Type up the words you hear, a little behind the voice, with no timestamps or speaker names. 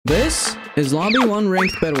This is Lobby 1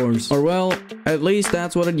 Ranked Bedwars, or well, at least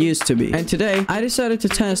that's what it used to be. And today, I decided to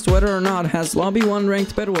test whether or not has Lobby 1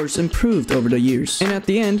 Ranked Bedwars improved over the years. And at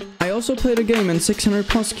the end, I also played a game in 600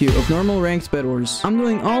 plus queue of normal Ranked Bedwars. I'm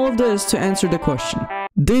doing all of this to answer the question.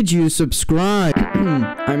 Did you subscribe?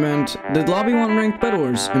 I meant, did Lobby 1 Ranked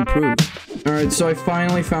Bedwars improve? Alright, so I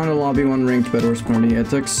finally found a Lobby 1 Ranked Bedwars party. It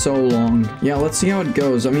took so long. Yeah, let's see how it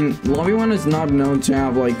goes. I mean, Lobby 1 is not known to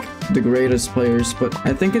have, like, the greatest players, but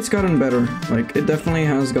I think it's gotten better. Like, it definitely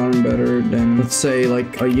has gotten better than, let's say,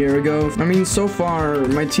 like, a year ago. I mean, so far,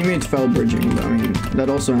 my teammates fell bridging, but I mean, that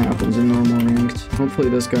also happens in normal ranked. Hopefully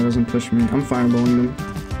this guy doesn't push me. I'm fireballing them.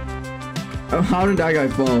 Oh, how did that guy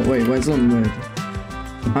fall? Wait, what's on mid?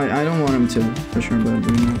 I don't want him to, for sure, but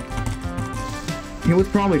doing that. He would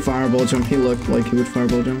probably fireball jump. He looked like he would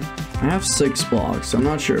fireball jump. I have 6 blocks, so I'm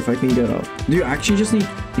not sure if I can get up. Do you actually just need...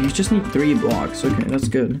 You just need 3 blocks. Okay, that's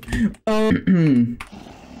good. Oh,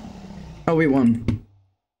 we won.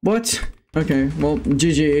 What? Okay, well,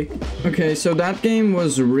 GG. Okay, so that game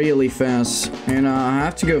was really fast. And I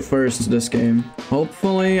have to go first this game.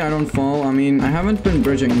 Hopefully, I don't fall. I mean, I haven't been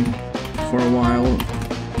bridging for a while.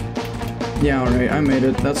 Yeah, alright, I made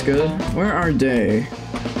it. That's good. Where are they?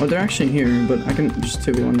 Oh, they're actually here, but I can just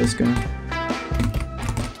 2v1 this guy.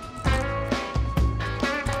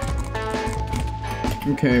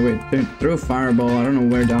 Okay, wait, they threw a fireball. I don't know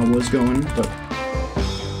where that was going, but...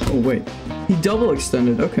 Oh, wait. He double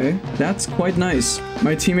extended. Okay, that's quite nice.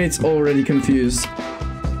 My teammate's already confused.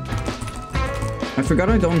 I forgot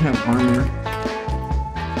I don't have armor.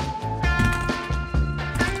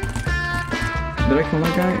 Did I kill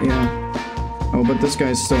that guy? Yeah. Oh, but this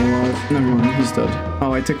guy's still alive. Never mind, he's dead.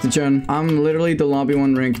 Oh, I took the gen. I'm literally the Lobby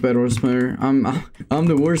 1 Ranked Bedwars player. I'm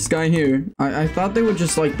the worst guy here. I thought they would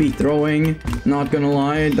just, like, be throwing. Not gonna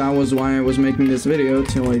lie, that was why I was making this video,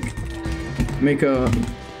 to, like, make a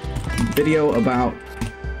video about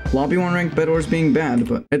Lobby 1 Ranked Bedwars being bad,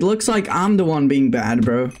 but it looks like I'm the one being bad,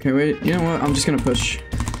 bro. Okay, wait, you know what? I'm just gonna push.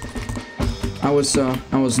 I was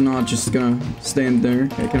not just gonna stand there.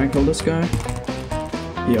 Okay, can I kill this guy?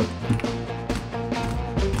 Yep.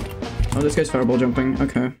 Oh, this guy's fireball jumping.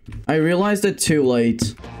 Okay. I realized it too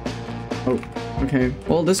late. Oh, okay.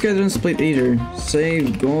 Well, this guy didn't split either.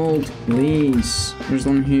 Save gold, please. There's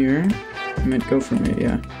one here. He might go for me,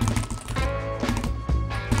 yeah.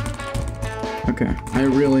 Okay. I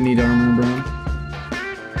really need armor, bro.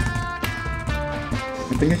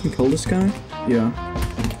 I think I can kill this guy? Yeah.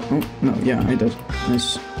 Oh, no, yeah, I did.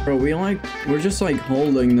 Nice. Bro, we're just, like,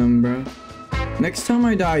 holding them, bro. Next time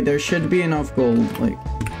I die, there should be enough gold, like...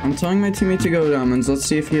 I'm telling my teammate to go diamonds. Let's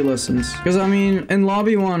see if he listens. Because, I mean, in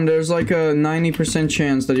Lobby 1, there's like a 90%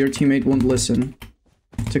 chance that your teammate won't listen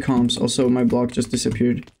to comps. Also, my block just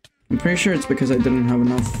disappeared. I'm pretty sure it's because I didn't have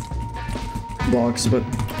enough blocks, but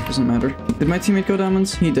it doesn't matter. Did my teammate go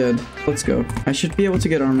diamonds? He did. Let's go. I should be able to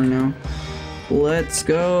get armor now. Let's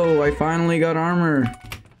go. I finally got armor.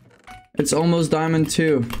 It's almost diamond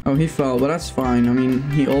 2. Oh, he fell, but that's fine. I mean,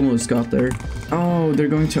 he almost got there. Oh, they're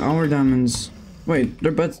going to our diamonds. Wait,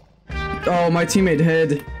 they're but... Oh, my teammate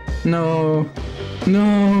hid. No.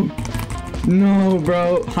 No. No,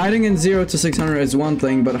 bro. Hiding in 0 to 600 is one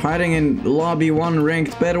thing, but hiding in Lobby 1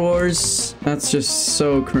 Ranked Bedwars, that's just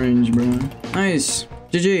so cringe, bro. Nice.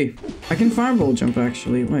 GG. I can fireball jump,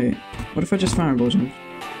 actually. Wait. What if I just fireball jump?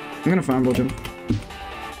 I'm gonna fireball jump.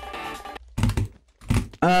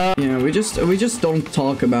 Yeah, we just don't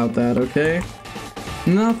talk about that, okay?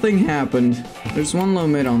 Nothing happened. There's one low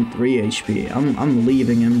mid on 3 HP. I'm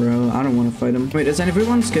leaving him, bro. I don't want to fight him. Wait, is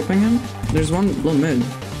everyone skipping him? There's one low mid.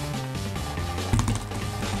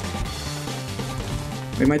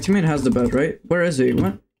 Wait, my teammate has the bed, right? Where is he?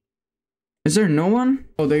 What? Is there no one?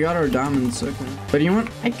 Oh, they got our diamonds. Okay. But you know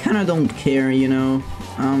what? I kind of don't care, you know?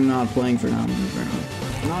 I'm not playing for diamonds,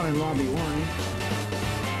 bro. Not in Lobby 1.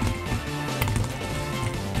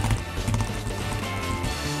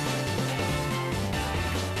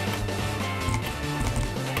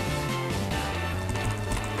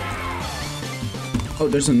 Oh,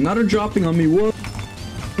 there's another dropping on me. What?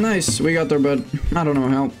 Nice. We got their bed. I don't know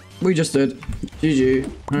how. We just did. GG.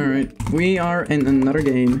 Alright. We are in another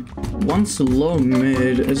game. One's low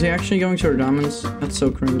mid. Is he actually going to our diamonds? That's so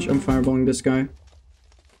cringe. I'm fireballing this guy.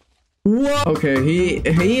 What? Okay,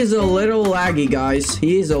 he is a little laggy, guys.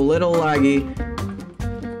 He is a little laggy.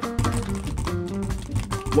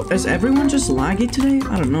 What, is everyone just laggy today?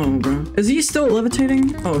 I don't know, bro. Is he still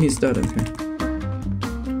levitating? Oh, he's dead. Okay.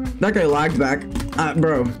 That guy lagged back.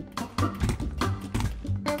 Bro.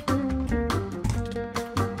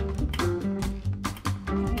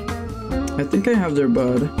 I think I have their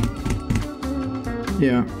bud.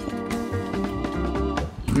 Yeah.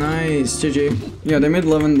 Nice, GG. Yeah, they made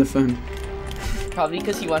Levin defend. Probably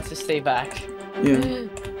because he wants to stay back. Yeah.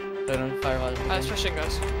 Don't firewall. I'm switching,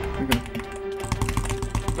 guys. Okay.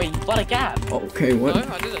 Wait, you bought a gap. Okay, what?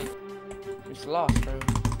 No, I didn't. It's lost, bro.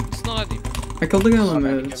 It's not ideal. I killed the guy on Alright,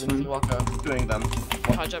 mid, it's Kevin, fine. you walk up. Doing them.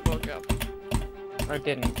 Hijack block up. Or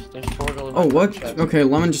didn't. There's 4 gold. Oh, what? Okay,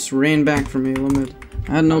 Lemon just ran back for me, Lemon.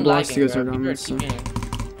 I had no I'm blocks to go lagging, to our bro. diamonds, Keep so. your team.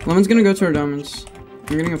 Lemon's gonna go to our diamonds.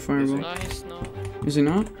 I'm getting a fireball. No, he's not. Is he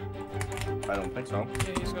not? I don't think so.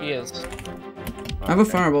 Yeah, he's going. He is. I have a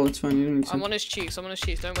fireball, it's fine, you don't need to. I'm on his cheeks. I'm on his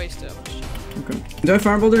cheeks. Don't waste it. Okay. Do I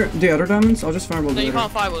fireball the other diamonds? I'll just fireball No, the you other.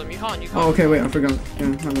 can't fireball them. You can't. You can't. Oh, okay, wait, I forgot. Yeah,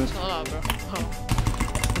 my bad. It's not allowed, bro.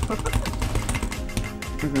 Oh.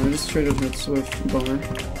 Okay, I just traded hits with bar.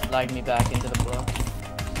 Lag me back into the block.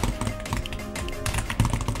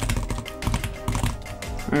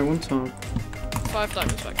 Alright, one top. 5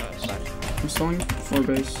 diamonds back, guys. I'm stalling 4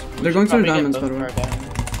 base. They're going to our diamonds, by the way.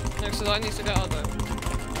 Next to that needs to get out there.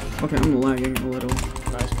 Okay, I'm lagging a little.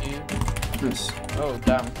 Nice to you. Nice. Oh,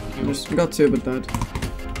 damn. I just got 2, but died.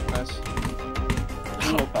 Nice.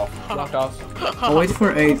 Look off. Block off. I'll wait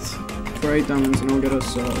for 8 diamonds and I'll get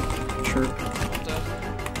us chirp. I'm dead.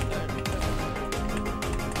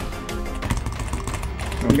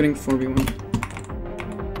 I'm getting 4v1.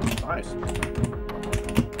 Nice.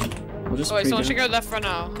 I'll just Oh wait, someone pre-gap. should go left right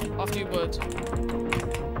now, after you would.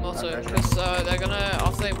 Motto, Okay, sure. because they're gonna,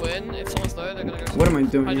 after they win, if someone's low, they're gonna go. What am I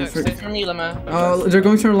doing? Hijack, I stay forget- For me, Lama. They're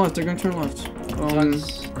going to our left, they're going to our left.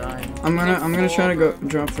 That's 9. I'm gonna try to go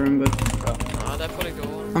drop for him, but Nah, they're probably go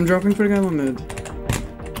on. I'm dropping for the guy on mid.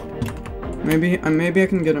 Maybe I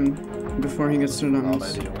can get him before he gets to the Oh,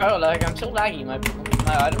 diamonds. they do. Oh, like, I'm so laggy. My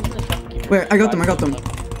items in the shop keep. Wait, I got them. I got them.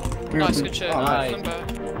 Nice, good shit. Oh, Nice. nice.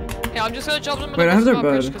 Yeah, I'm just gonna jump them in Wait, I have their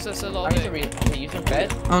bed. because there's a lot I of need to use their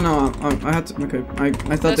bed. Oh no, I had to. Okay, I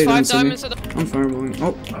thought There's they 5 didn't see me. diamonds at the... I'm fireballing.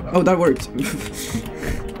 Oh, that worked.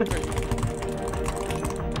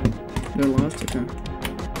 They're left. Okay.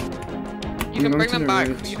 You can going bring to them the back.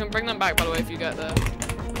 right. You can bring them back, by the way, if you get there.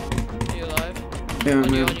 Are you alive? Yeah, On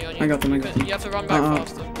you, man. on you, on you. I got them. I You got can- them. You have to run back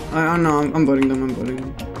faster. I know. I'm voting them. I'm voting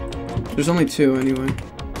them. There's only 2 anyway.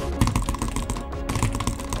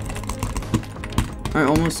 I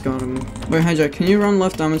almost got him. Wait, Hijack, can you run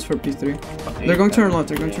left diamonds for P3? They're going to our left.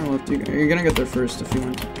 They're going to our left. You're gonna get there first if you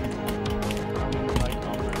want.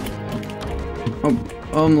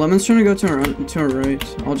 Oh, Lemon's trying to go to our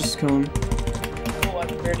right. I'll just kill him. Oh, I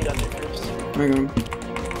barely got there first. I got him.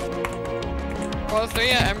 Well, 3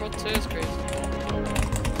 at Emerald 2 is crazy.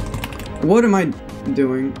 What am I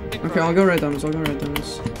doing? Okay, I'll go right diamonds. I'll go right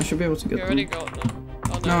diamonds. I should be able to You get already them. got them.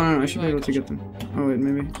 Oh, No, I should be able to get them. Oh wait,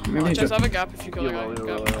 maybe he Just just. have a gap if you kill a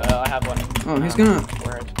guy. I have one. Oh, he's gonna.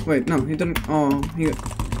 Word. Wait, no, he didn't. Oh, he.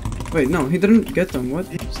 Wait, no, he didn't get them. What?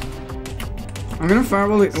 I'm gonna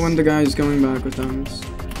fireball it when the guy is going back with diamonds.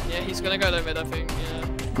 Yeah, he's gonna go there mid, I think. Yeah.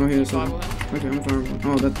 Oh, he is. Fireball him. Okay, I'm fireballing.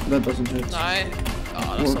 Oh, that doesn't hit. Nah.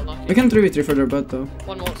 Oh, that's Well, unlucky. we can 3v3 for their bet though.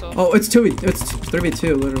 One more so. Oh, it's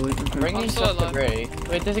 3v2 literally. Okay. Bring I'm these still stuff to alive. Gray.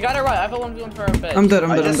 Wait, does he got it right? I have a 1v1 for our bed. I'm dead.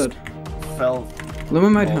 I just fell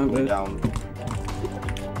Lemon might all the have way it. down.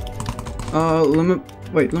 Lemon.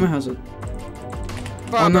 Wait, Lemon has it.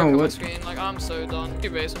 Bro, Oh, I no, broke up my what? screen. Like, I'm so done. Two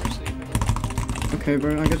base, I'm sleeping. Okay,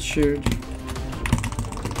 bro, I got sheared.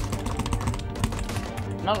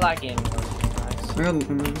 I'm not lagging anymore. Nice. I got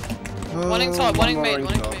Lemon. One in top, one in main,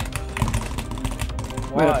 one in main.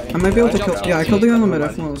 Wait, Why? I might be able Why to jump kill. out? Yeah, I killed the guy on the mid. I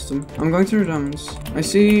flawlessed him. I'm going through diamonds. I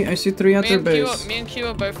see 3 at Me their and, base. me and Q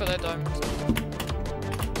are both at their diamonds.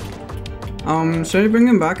 Should I bring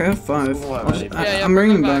them back? I have 5. I'll just, Yeah, I'm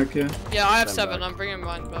bringing them bring them back. Yeah. Yeah, I have Send 7. back. I'm bringing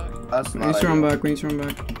mine back. That's We not need to run ideal. back. We need to run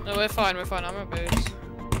back. No, we're fine. I'm at base.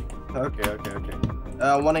 Okay.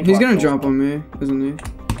 One in He's clock, gonna go. drop on me, isn't he?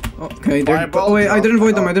 Oh, okay, they're. Fireball? Oh wait, I didn't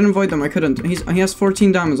void them. Oh. I didn't void them. I couldn't. He has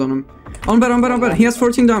 14 diamonds on him. On bet. He has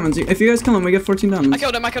 14 diamonds. If you guys kill him, we get 14 diamonds. I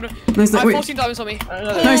killed him. Nice. I have Wait. 14 diamonds on me.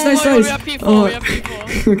 Nice. Oh, we have P4. Oh. We have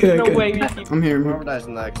P4. Okay. No Okay. way. I'm here. Whoever dies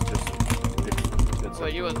next, just.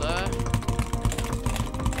 Wait, you were there.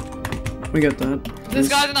 We get that. This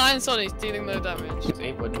Nice. guy's an iron son. He's dealing no damage. It's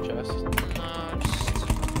 8 wooden chest. No,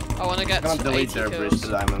 just. I want to get Can't to delete 80 their bridge kills.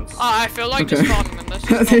 to diamonds. I feel like Okay. just farming them. Let's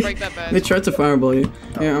just not break their They bed. tried to fireball you.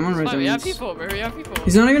 Yeah, I'm on right Fine, we have diamonds. P4, bro. We have P4.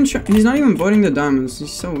 He's not even voiding the diamonds.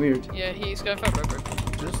 He's so weird. Yeah, he's going for a bro.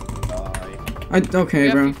 Just die. Okay,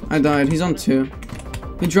 Yeah, bro. P4. I died. He's on 2.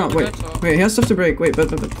 He dropped. Wait. Wait. He has stuff to break. Wait.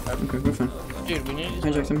 Bet. Okay, we're fine. Dude, we need to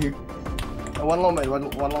Hijacked him here. One low mid, one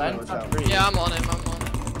low mid I'm was top down. 3. Yeah, I'm on him.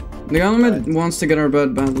 The guy on mid wants to get our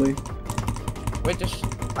bed badly. Wait, just.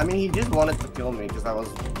 I mean, he just wanted to kill me because I was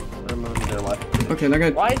removing their life. Okay, that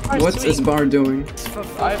guy. Why is my What's sweep? his bar doing? For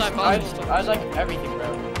I full-time like stuff. everything,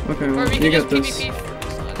 bro. Okay, Bro, well, we you can get just this.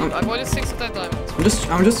 PvP. I've ordered 6 of their diamonds.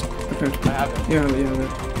 I'm just, okay. I have it. You have it, you have it.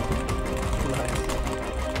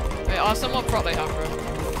 Wait, ask them what prop they have, bro.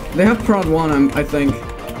 They have prod 1, I think.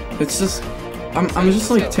 It's just, I'm just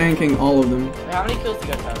like tanking all of them. Wait, how many kills do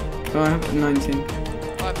you guys have? Oh, I have 19. I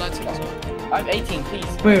have 19 as well. I have 18, please.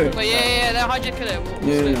 Wait. Wait, yeah, they're hijacking it. We'll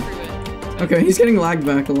Yeah. split through it. Okay, he's getting lagged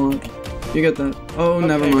back a lot. You get that? Oh, Okay,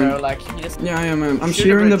 never bro, mind. like, you just... Yeah, I am. I'm Shoot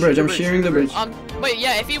shearing the the bridge, bridge. I'm shoot the shearing the bridge, bridge. Wait,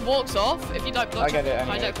 yeah, if he walks off, if you don't block I get it,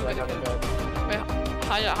 anyway, hijack, so I got it, bro. wait,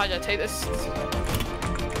 hijack, take this.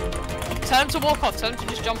 Tell him to walk off, tell him to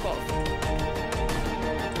just jump off.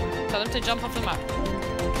 Tell him to jump off the map.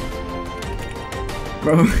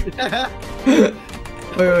 Bro.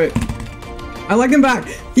 Wait. I like him back.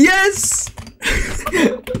 Yes!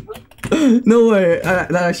 No way.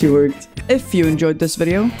 That actually worked. If you enjoyed this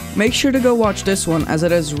video, make sure to go watch this one as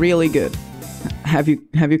it is really good. Have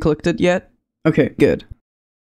you clicked it yet? Okay, good.